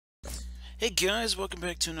Hey guys, welcome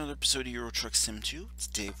back to another episode of Euro Truck Sim 2. It's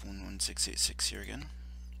Dave11686 here again.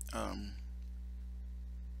 I'm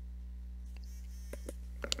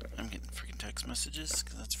getting freaking text messages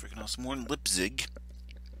because that's freaking awesome. More in Leipzig,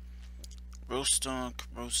 Rostock,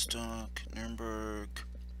 Nuremberg.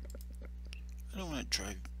 I don't want to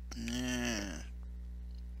drive. Nah.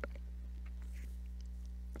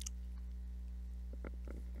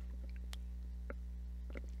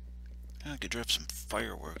 I could drive some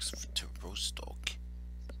fireworks to Rostock.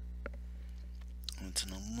 It's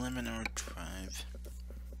an 11-hour drive.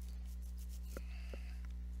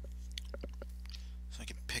 So I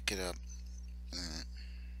can pick it up.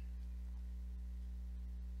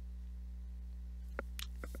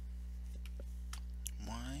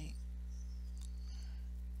 Why?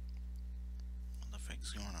 What the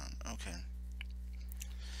frick's going on? Okay.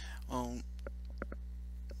 Well,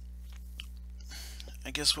 I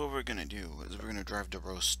guess what we're gonna do is we're gonna drive to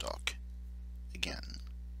Rostock again.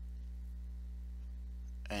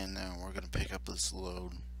 And then we're gonna pick up this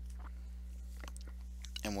load.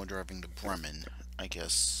 And we're driving to Bremen, I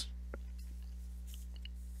guess.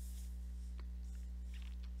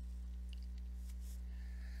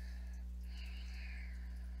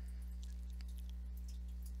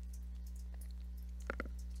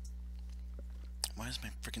 Why is my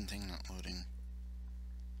freaking thing not loading?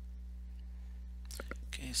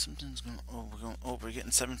 Okay, something's going. Oh, we're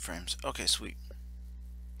getting 7 frames. Okay, sweet.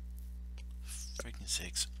 Freaking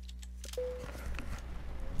sakes.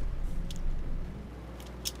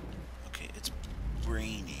 Okay, it's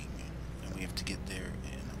raining, and we have to get there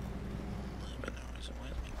in 11 hours. Why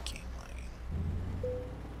is my game lagging?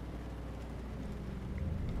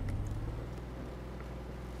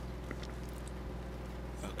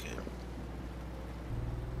 Okay.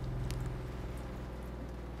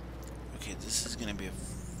 Okay, this is gonna be a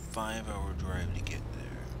 5-hour drive to get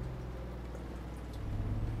there.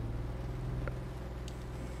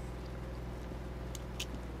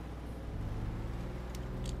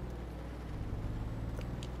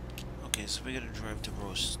 Okay, so we gotta drive to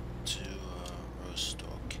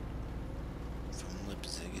Rostock. From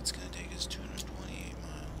Leipzig, it's gonna take us 228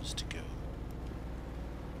 miles to go.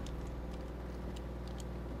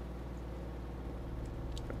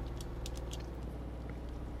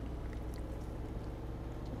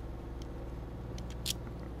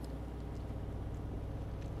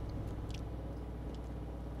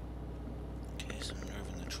 Okay, so I'm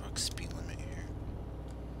driving the truck speed limit here.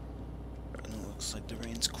 And it looks like the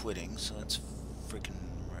rain's quitting, so that's freaking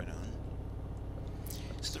right on.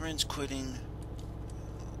 So the rain's quitting.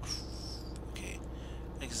 Okay,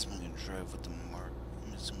 I guess I'm gonna drive with the mark.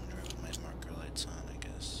 I'm just gonna drive with my marker lights on, I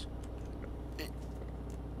guess. Okay,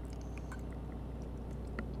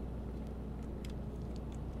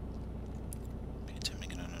 time to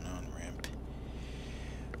get on an on-ramp.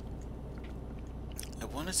 I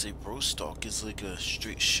want to say Rostock is like a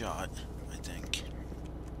straight shot, I think.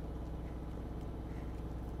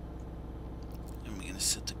 And we're gonna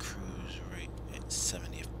set the cruise right at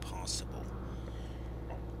 70 if possible.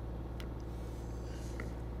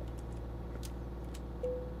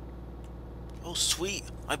 Oh sweet,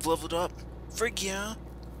 I've leveled up. Frig yeah.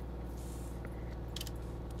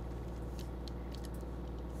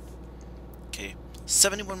 Okay,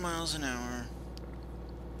 71 miles an hour.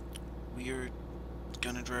 We are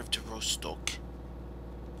gonna drive to Rostock.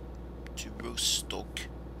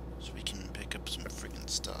 So we can pick up some freaking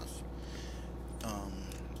stuff.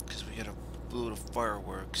 Cause we got a load of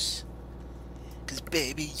fireworks. Cause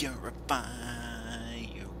baby, you're a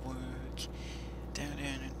firework.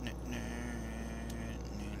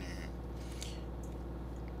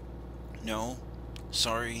 No,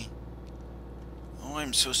 sorry. Oh,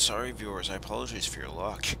 I'm so sorry, viewers. I apologize for your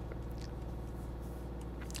luck.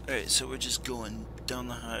 Alright, so we're just going down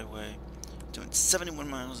the highway, doing 71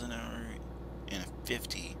 miles an hour and a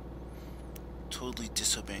 50. Totally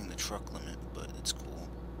disobeying the truck limit, but it's cool.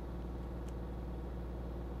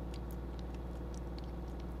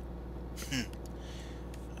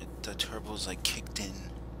 The turbo's like kicked in.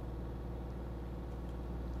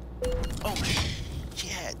 Oh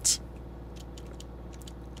shit!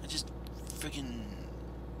 I just friggin'.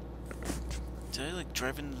 Did I like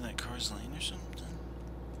drive into that car's lane or something?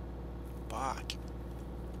 Fuck.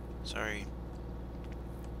 Sorry.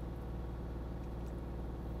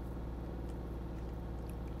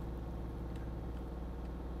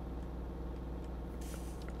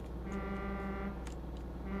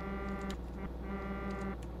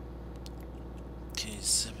 Okay,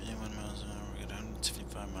 71 miles an hour. We got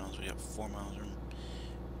 155 miles. We got 4 miles.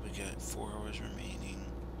 We got 4 hours remaining.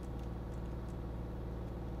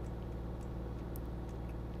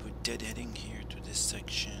 deadheading here to this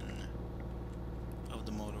section of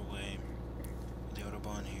the motorway, the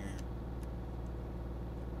Autobahn here.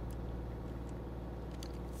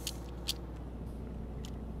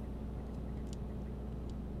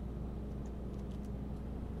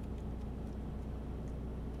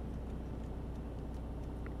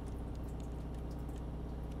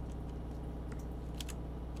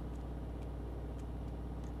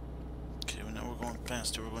 Okay, well now we're going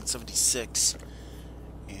faster. We're going 76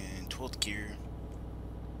 in 12th gear.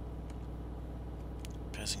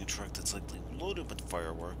 Passing a truck that's likely loaded with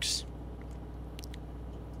fireworks.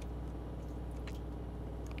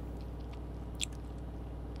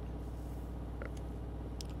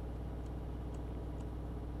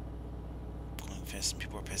 Going fast and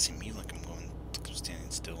people are passing me like I'm standing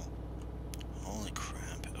still. Holy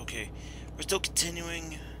crap. Okay, we're still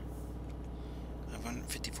continuing.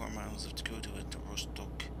 154 miles left to go to it, to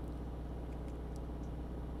Rostock.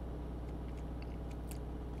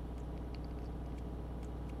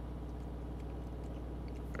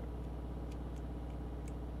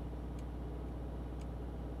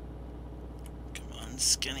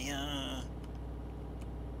 Scania.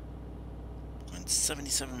 Going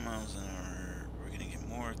 77 miles an hour. We're gonna get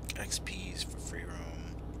more XPs for free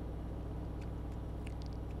roam.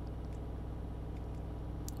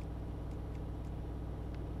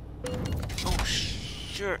 Oh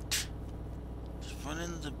shit! Just run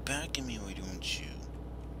into the back of me, why don't you?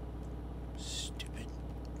 Stupid.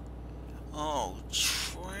 Oh,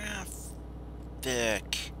 traffic.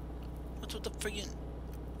 What's with the friggin'...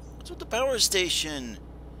 What's with the power station?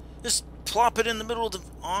 Just plop it in the middle of the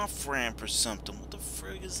off-ramp or something. What the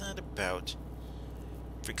frig is that about?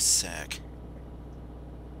 Frig sack.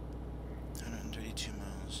 132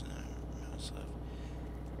 miles left.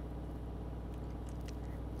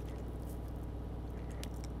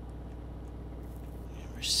 Yeah,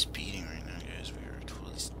 we're speeding right now, guys.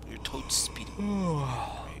 We're totally speeding.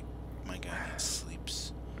 Right. My guy needs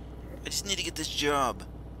sleeps. I just need to get this job.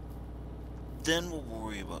 Then we'll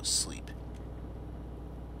worry about sleep.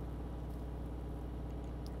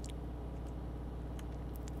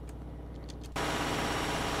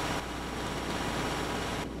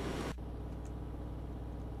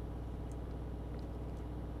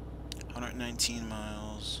 $119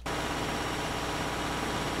 miles.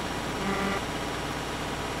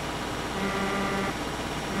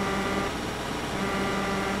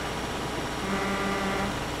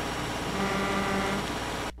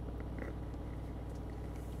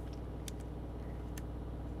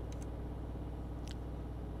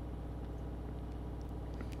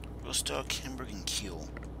 Rostock, Hamburg, and Kiel.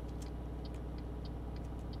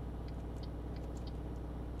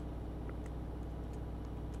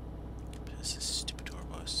 Pass this stupid tour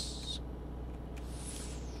bus.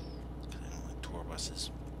 I don't like tour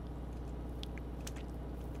buses.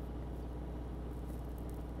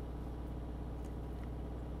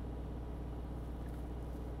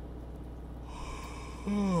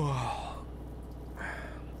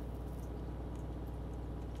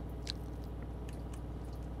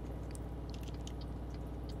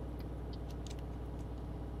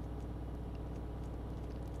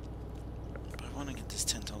 I want to get this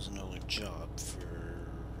 $10,000 job for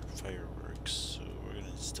fireworks, so we're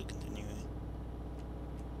gonna still continue.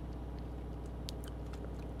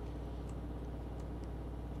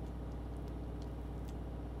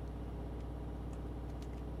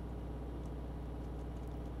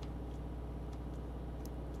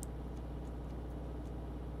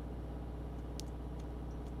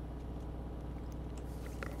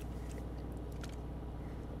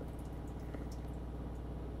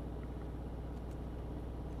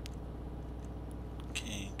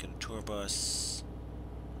 Okay, got a tour bus.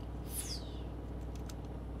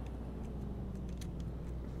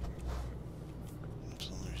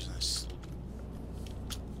 There's nice.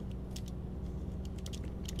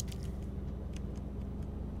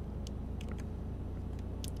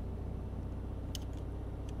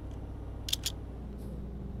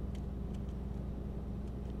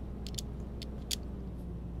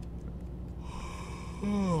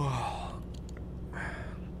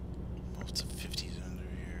 Most of 50s under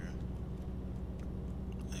here.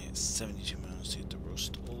 I had 72 miles to get the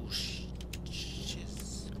roast. Oh,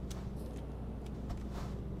 shiz.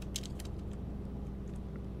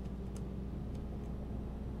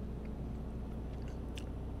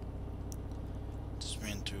 Just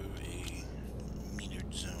ran through a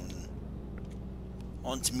metered zone.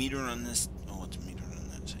 Oh, it's metered on this. Oh, it's metered on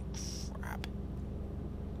that. It's like crap.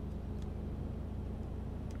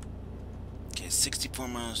 Okay, 64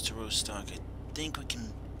 miles to Rostock. I think we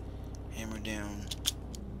can hammer down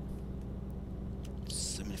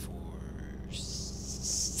 74.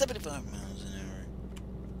 75 miles an hour.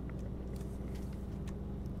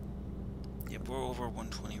 Yep, we're over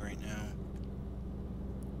 120 right now.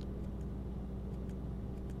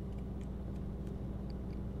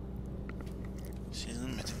 See, I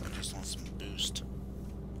think we just want some boost.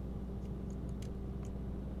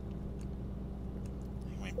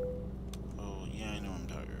 Anyway. Oh, yeah, I know I'm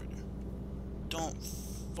tired. Don't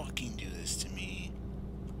fucking do this to me.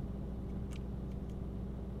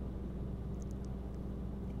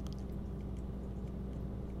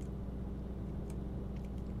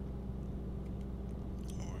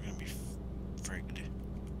 Oh, we're gonna be frigged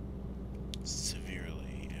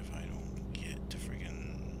severely if I don't get to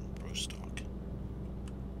friggin' Rostock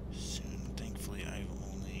soon. Thankfully, I've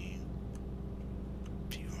only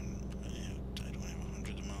few hundred, I don't have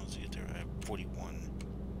 100 miles to get there. I have 41.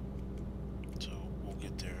 So we'll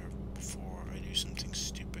get there before I do something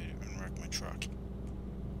stupid and wreck my truck.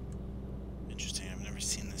 Interesting, I've never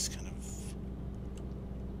seen this kind of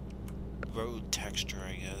road texture,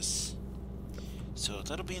 I guess. So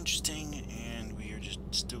that'll be interesting, and we are just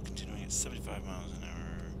still continuing at 75 miles an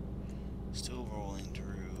hour. Still rolling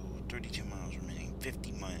through 32 miles remaining,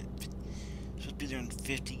 50 minutes. Supposed to be there in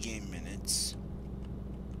 50 game minutes.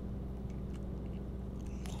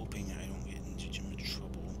 I'm hoping I don't get into too much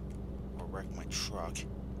trouble or wreck my truck.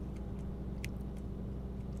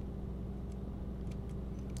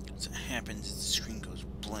 So it happens, the screen goes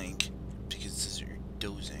blank because it says that you're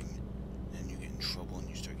dozing, and you get in trouble and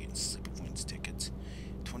you start getting slip points tickets.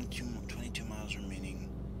 22 miles remaining.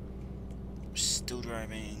 Still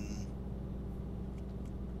driving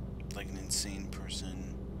like an insane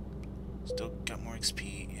person. Still got more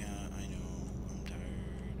XP. Yeah, I know. I'm tired.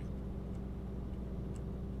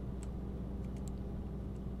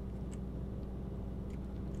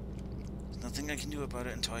 There's nothing I can do about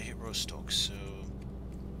it until I hit Rostock, so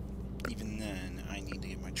even then, I need to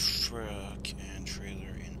get my truck and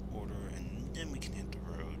trailer in order, and then we can hit the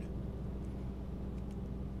road.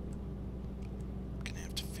 Gonna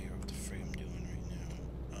have to figure out what the frig I'm doing right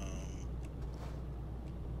now.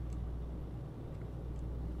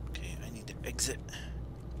 Okay, I need to exit.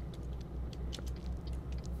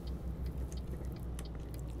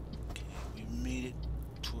 Okay, we made it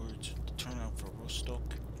towards the turnout for Rostock.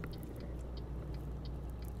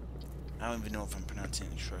 I don't even know if I'm pronouncing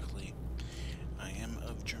it correctly. I am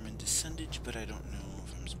of German descent, but I don't know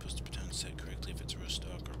if I'm supposed to pronounce that correctly, if it's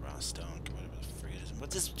Rostock or Rostock or whatever the frig it is.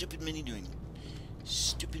 What's this stupid mini doing?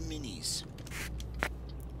 Stupid minis.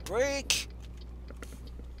 Break!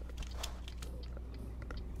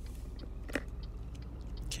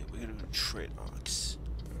 Okay, we gotta go to Trade Ox.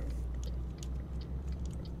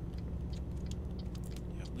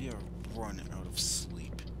 Yeah, we are running out of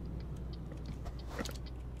sleep.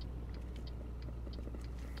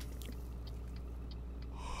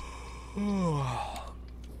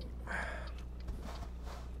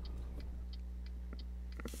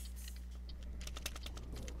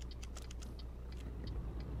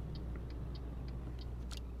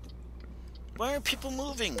 Why are people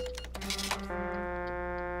moving?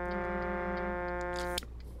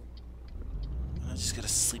 I just got a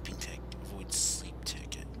sleeping ticket. Avoid sleep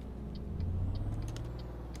ticket.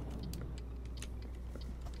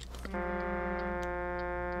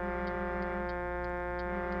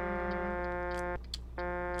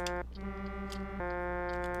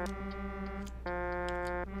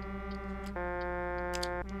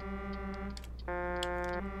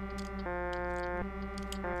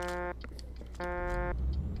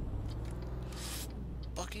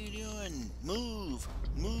 What are you doing? Move!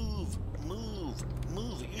 Move! Move!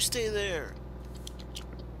 Move! You stay there!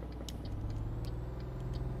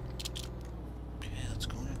 Okay, let's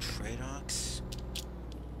go into Trade Ox.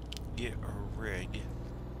 Get a rig.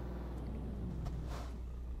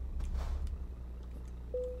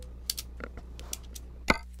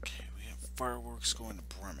 Okay, we have fireworks going to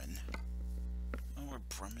Bremen. I don't know where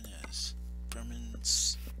Bremen is.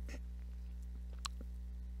 Bremen's...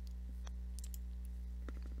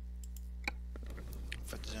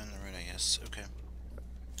 Further down the road, I guess. Okay.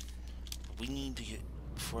 We need to get...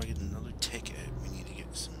 Before I get another ticket, we need to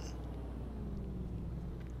get some...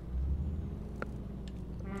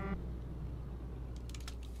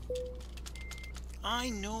 I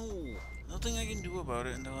know! Nothing I can do about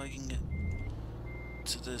it until I can get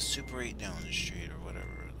to the Super 8 down the street or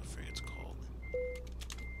whatever the frig it's called.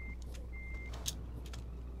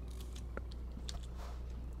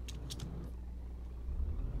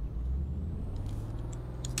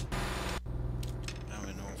 I don't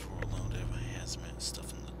even know if we're allowed to have hazmat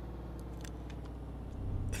stuff in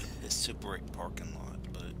the Super 8 parking lot,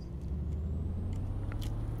 but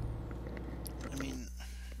I mean,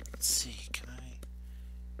 let's see, can I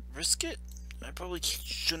risk it? I probably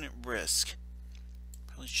shouldn't risk.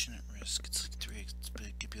 Probably shouldn't risk. It's like 3,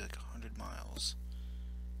 it could be like 100 miles.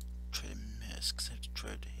 Try to miss, because I have to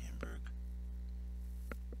drive to Hamburg.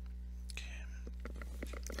 Okay.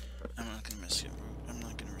 I'm not gonna risk it. I'm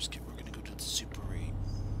not gonna risk it. We're gonna go to the Super 8.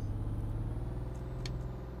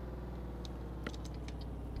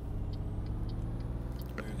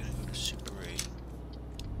 We're gonna go to Super 8.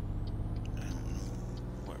 I don't know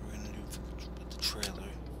what we're gonna do with the trailer.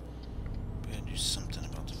 We gotta do something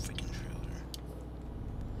about the freaking trailer.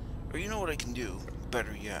 Or you know what I can do?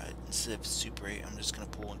 Better yet, instead of Super 8, I'm just gonna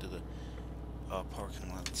pull into the parking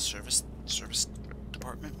lot of the service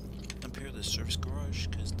department up here, the service garage,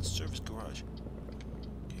 because the service garage.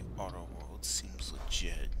 Okay, Auto World seems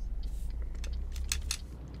legit.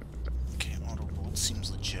 Okay, Auto World seems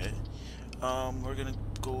legit. We're gonna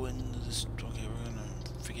go into this. Okay, we're gonna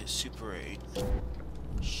forget Super 8.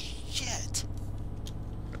 Shit!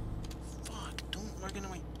 Fuck, don't log into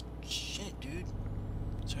my shit, dude.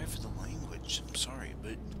 Sorry for the language. I'm sorry,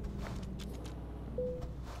 but.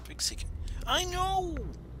 Big sick. I know!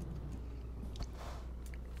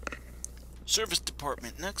 Service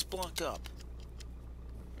department, next block up.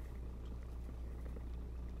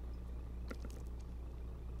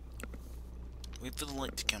 Wait for the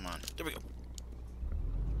light to come on. There we go.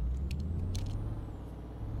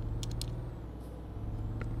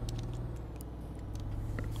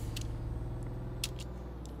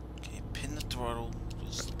 Okay, pin the throttle.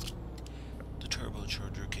 The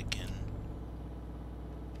turbocharger kick in.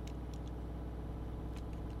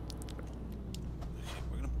 Okay,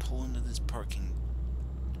 we're gonna pull into this parking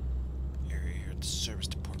area here at the service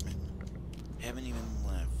department. Haven't even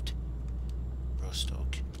left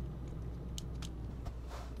Rostock.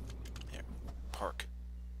 There, park.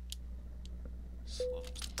 Slow,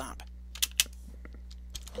 stop.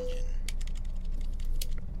 Engine.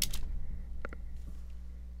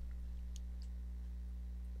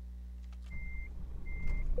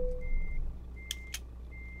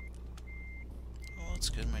 Well, that's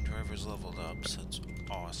good. My driver's leveled up, so that's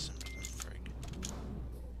awesome. Frig.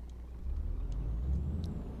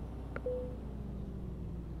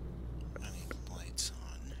 I need lights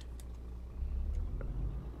on.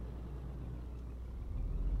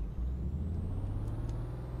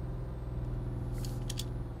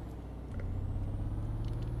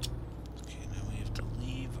 Okay, now we have to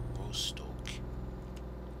leave Rostock.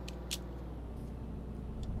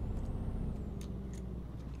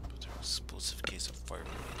 But there's explosive case of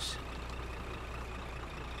fireworks.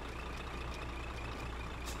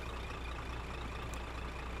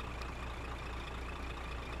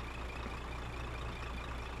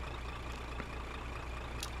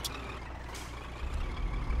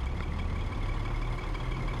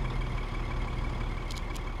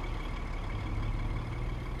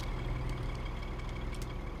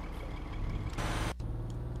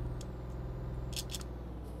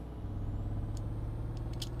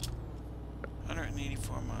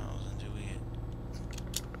 Miles until we hit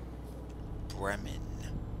Bremen.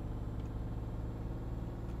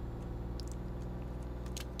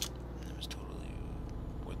 That was totally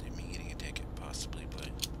worth me getting a ticket, possibly,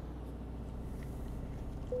 but.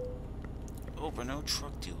 Oh, but no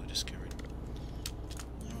truck dealer discovered.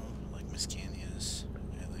 No, I like Miscanias.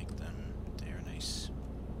 I like them. They are nice.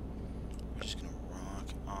 We're just gonna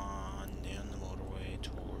rock on down the motorway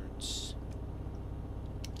towards.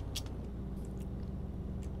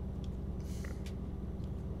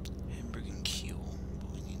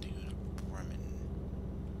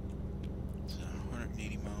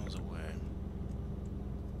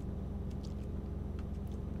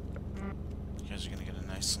 Are gonna get a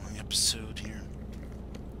nice long episode here.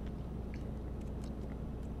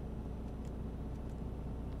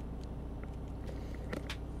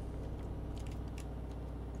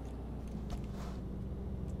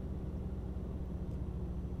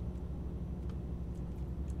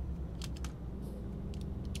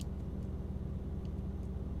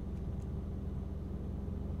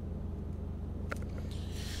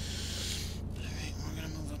 Alright, we're gonna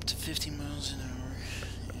move up to 50 miles an hour.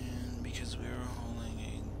 Because we are hauling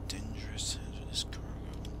a dangerous hazardous cargo.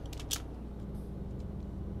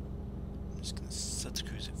 I'm just gonna set the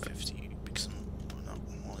cruise at 50 because we're not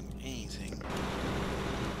hauling anything.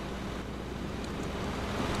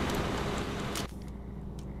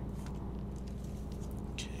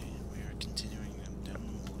 Okay, we are continuing down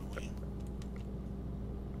the motorway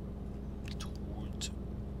towards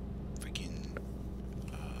freaking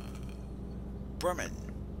Bremen.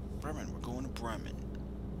 Bremen, we're going to Bremen.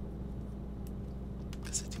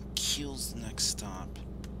 Because I think Kiel's the next stop.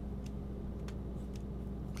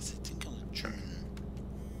 Because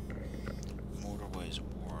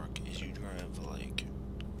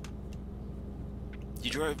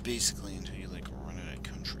drive basically until you like run out of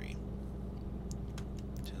country.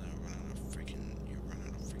 Until you run out of freaking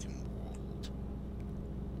world.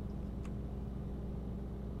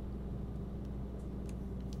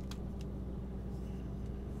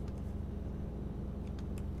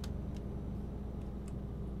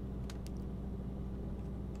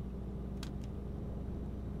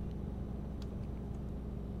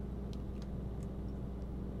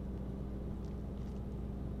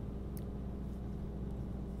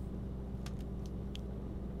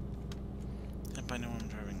 I know I'm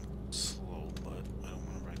driving slow, but I don't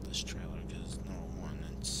want to wreck this trailer because number one,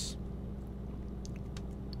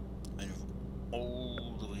 I drove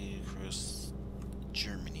all the way across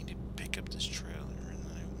Germany to pick up this trailer, and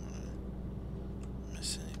I don't want to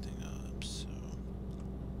mess anything up, so.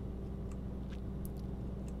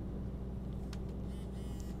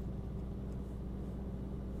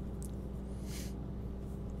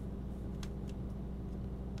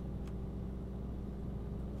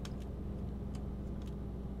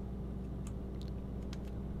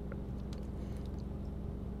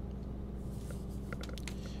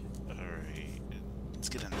 Let's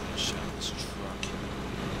get another shot of this truck.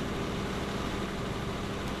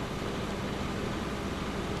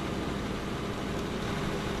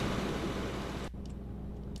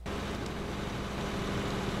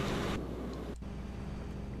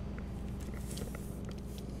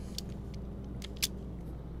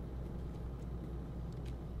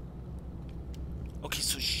 Okay,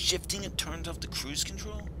 so shifting it turns off the cruise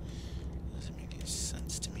control? Doesn't make any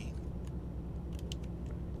sense to me.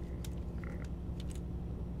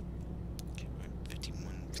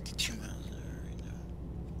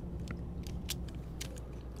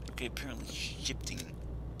 Okay, apparently shifting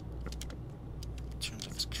turns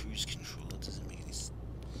off the cruise control. That doesn't make any sense.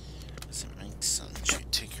 Doesn't make sense. You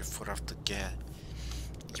take your foot off the gas.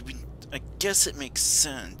 I guess it makes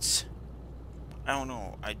sense. I don't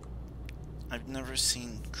know. I've never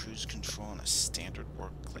seen cruise control on a standard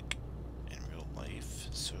work like in real life,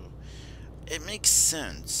 so it makes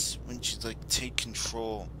sense when you like take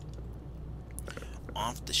control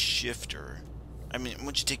off the shifter. I mean,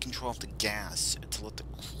 once you take control off the gas, to let the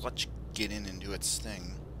clutch get in and do its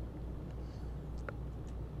thing.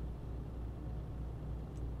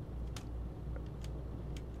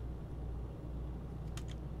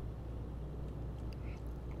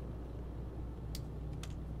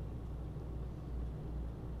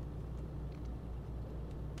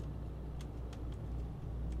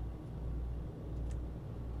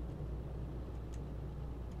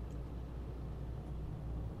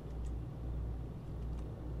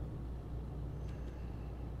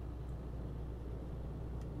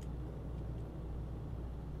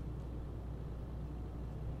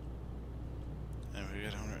 And we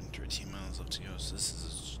got 113 miles left to go, so this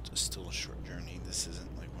is still a short journey. This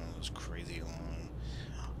isn't like one of those crazy long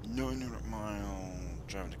 900-mile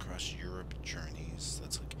driving across Europe journeys.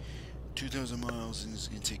 That's like 2,000 miles and it's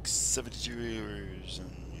gonna take 72 hours,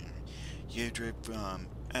 and you drive from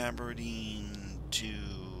Aberdeen to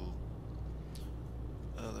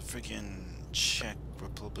the freaking Czech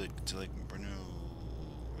Republic to like Brno,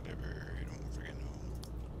 whatever, I don't freaking know.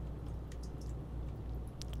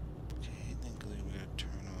 Okay, thankfully we gotta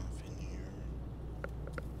turn off in here.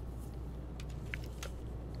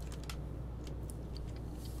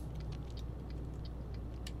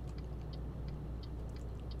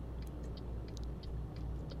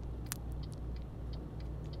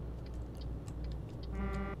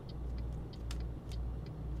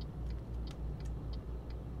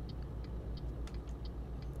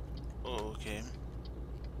 Oh, okay.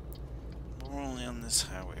 We're only on this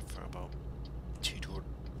highway for about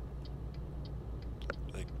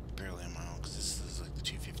like barely a mile, because this is like the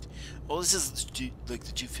 250. Oh, this is like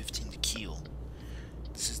the 215 to Kiel.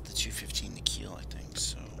 This is the 215 to Kiel, I think.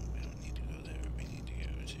 So we don't need to go there. We need to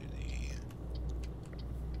go to the.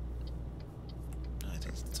 No, I think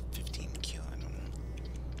it's the 15 Kiel. I don't know.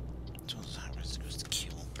 It's one of those highways that goes to Kiel.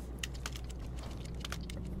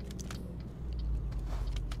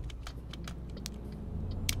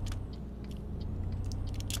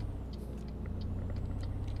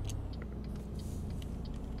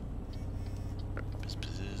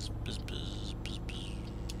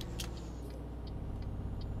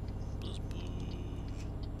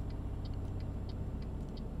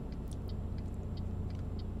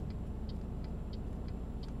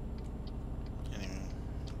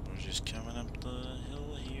 Just coming up the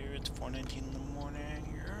hill here. It's 4:19 in the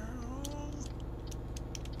morning.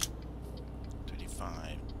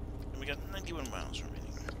 35. And we got 91 miles remaining.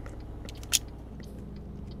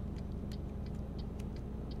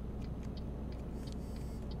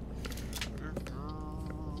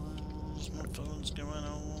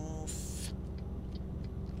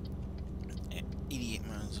 8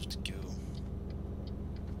 miles left to go.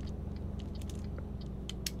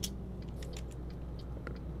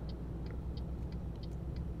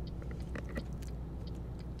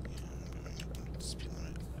 Speed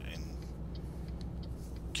limit in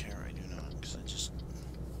care I do not, because I just.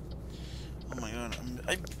 Oh my god!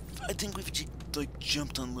 I think we've like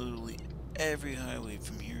jumped on literally every highway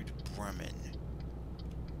from here to Bremen.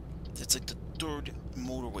 It's like the third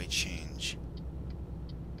motorway change.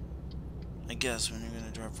 I guess when you're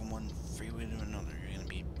gonna drive from one freeway to another, you're gonna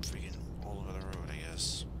be freaking all over the road, I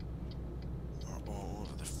guess. Or all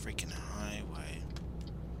over the freaking highway.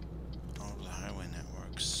 All over the highway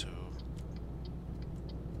network, so.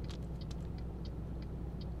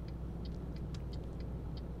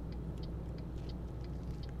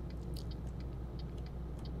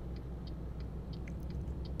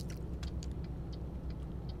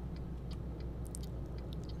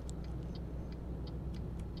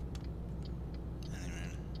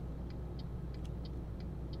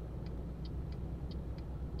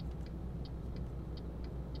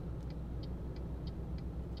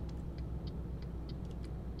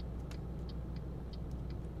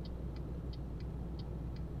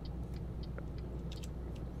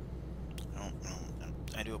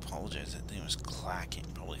 I do apologize, that thing was clacking,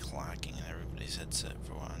 probably clacking in everybody's headset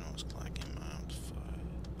for a while. I know it was clacking in mine.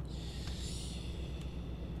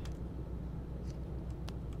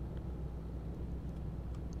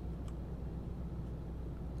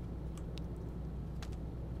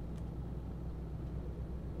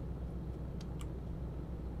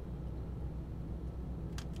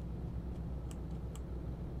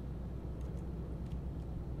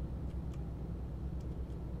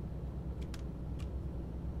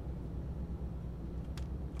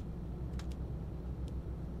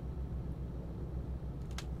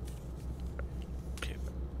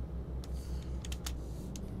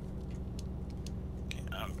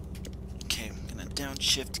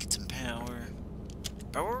 Downshift to get some power.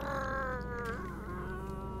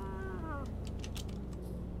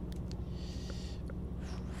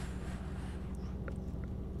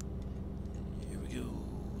 Here we go,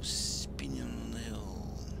 spinning on the hill.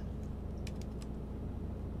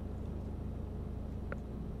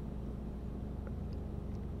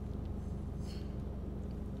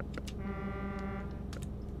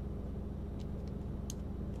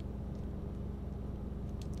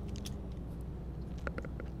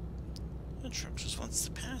 The truck just wants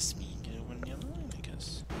to pass me and get over on the other line, I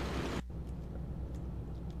guess.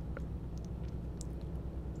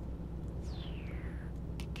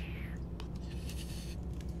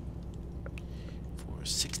 For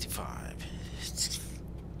 65.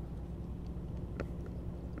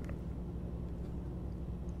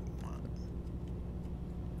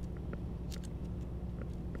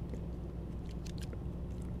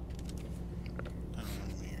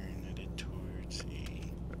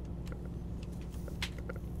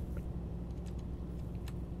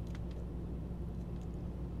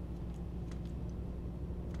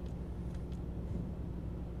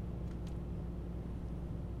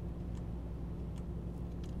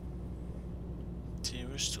 See,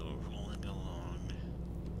 we're still rolling along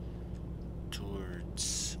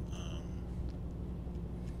towards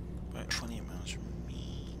about 20 miles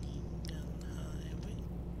remaining on the highway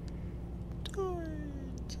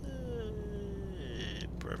towards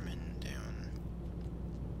Bremen down.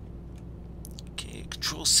 Okay,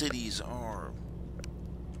 control cities are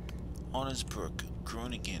Onnesbroek,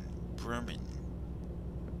 Groningen, Bremen.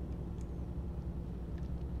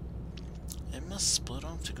 It must split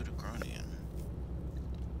off to go to Groningen.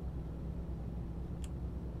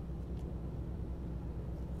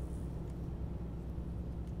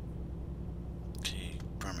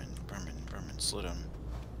 Slow down.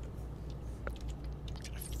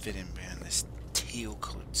 Gotta fit in behind this teal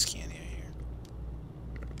colored Scania here.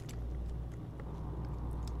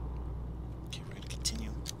 Okay, we're gonna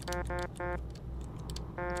continue.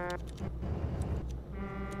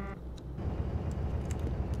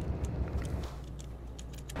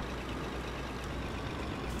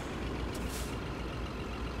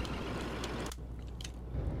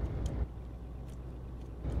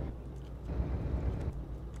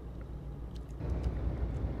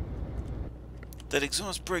 That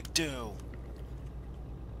exhaust brake do.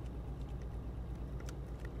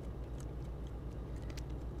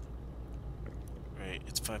 Right,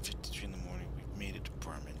 it's 5:53 in the morning. We've made it to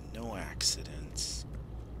Bremen. No accidents.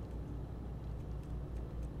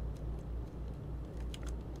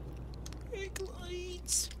 Brake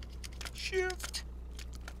lights. Shift.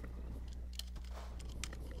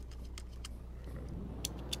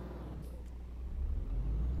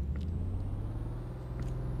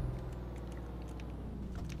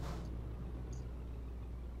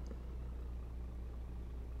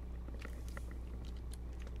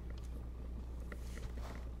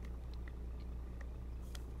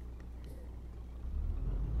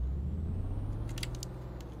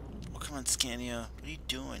 Come on, Scania. What are you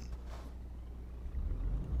doing?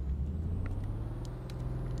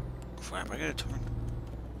 Crap, I gotta turn.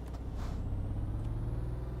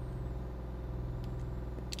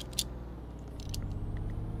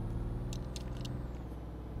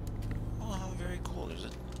 Oh, how very cool. There's a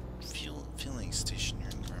filling station here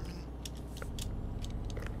in Bremen.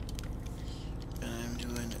 And I'm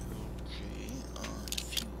doing okay on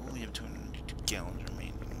fuel. We have 202 gallons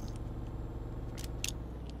remaining.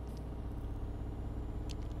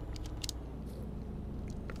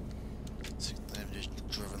 It's like I've just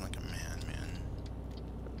driven like a madman.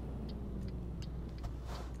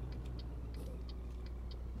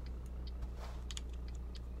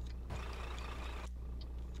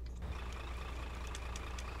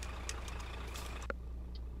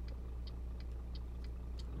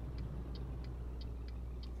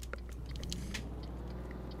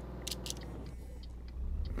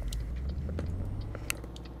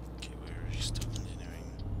 Okay, we're still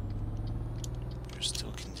continuing. We're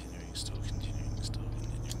still continuing, still continuing, still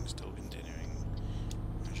continuing, still continuing.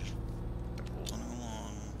 We're just rolling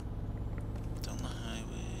along down the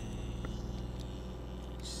highway.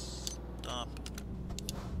 Stop.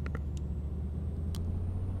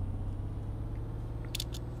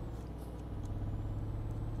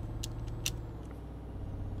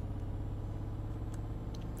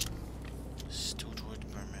 Still toward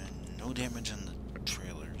Berman. No damage on the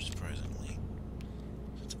trailer, surprisingly.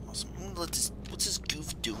 That's awesome. I'm gonna let this. What's this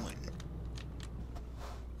goof doing?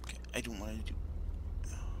 Okay, I don't want to do.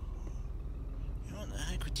 You know what the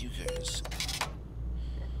heck with you guys?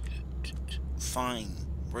 Fine.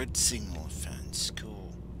 Red signal offense.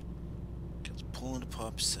 Cool. Gets pulling the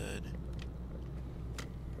pop said.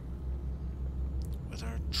 With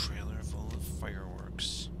our trailer full of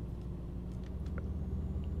fireworks.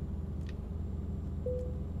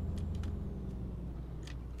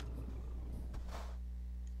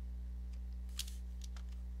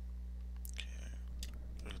 Okay.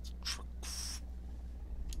 Look at the truck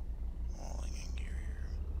falling in gear here.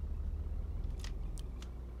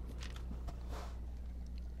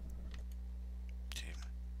 Okay.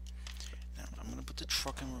 Now I'm gonna put the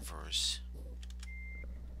truck in reverse.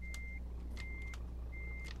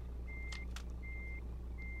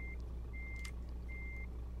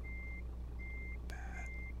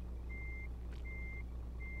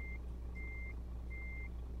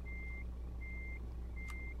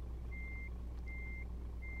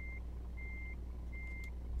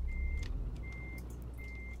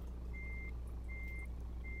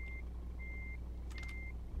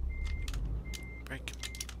 Brake.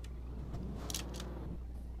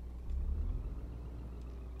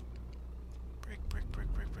 Brake, brake,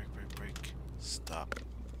 brake, brake, brake, brake, brake. Stop. God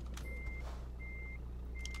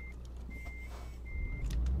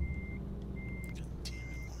damn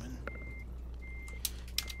it, woman.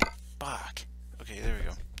 Fuck. Okay, there we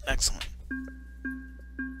go. Excellent.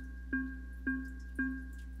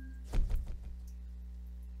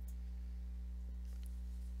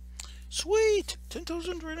 Sweet!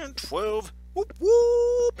 10,312. Whoop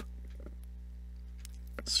whoop!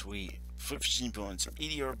 Sweet. 15 points.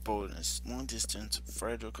 EDR bonus. Long distance.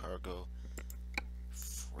 Fragile cargo.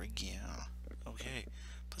 Frig yeah. Okay.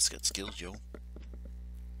 Plus got skills, yo. Alright,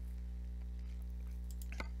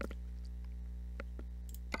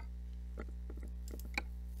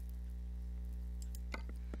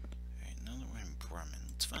 now that we're in Bremen,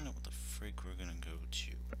 let's find out what the frig we're gonna go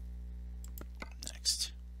to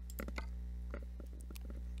next.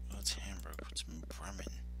 Oh, it's Hamburg. What's in Bremen?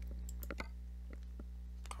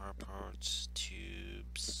 Car parts,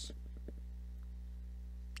 tubes,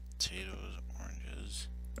 potatoes, oranges.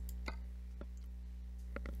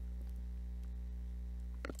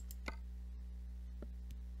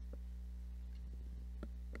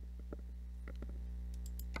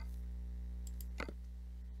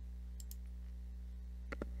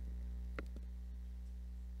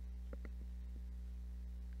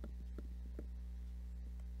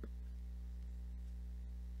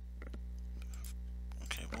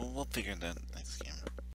 Okay, well, we'll figure that next game.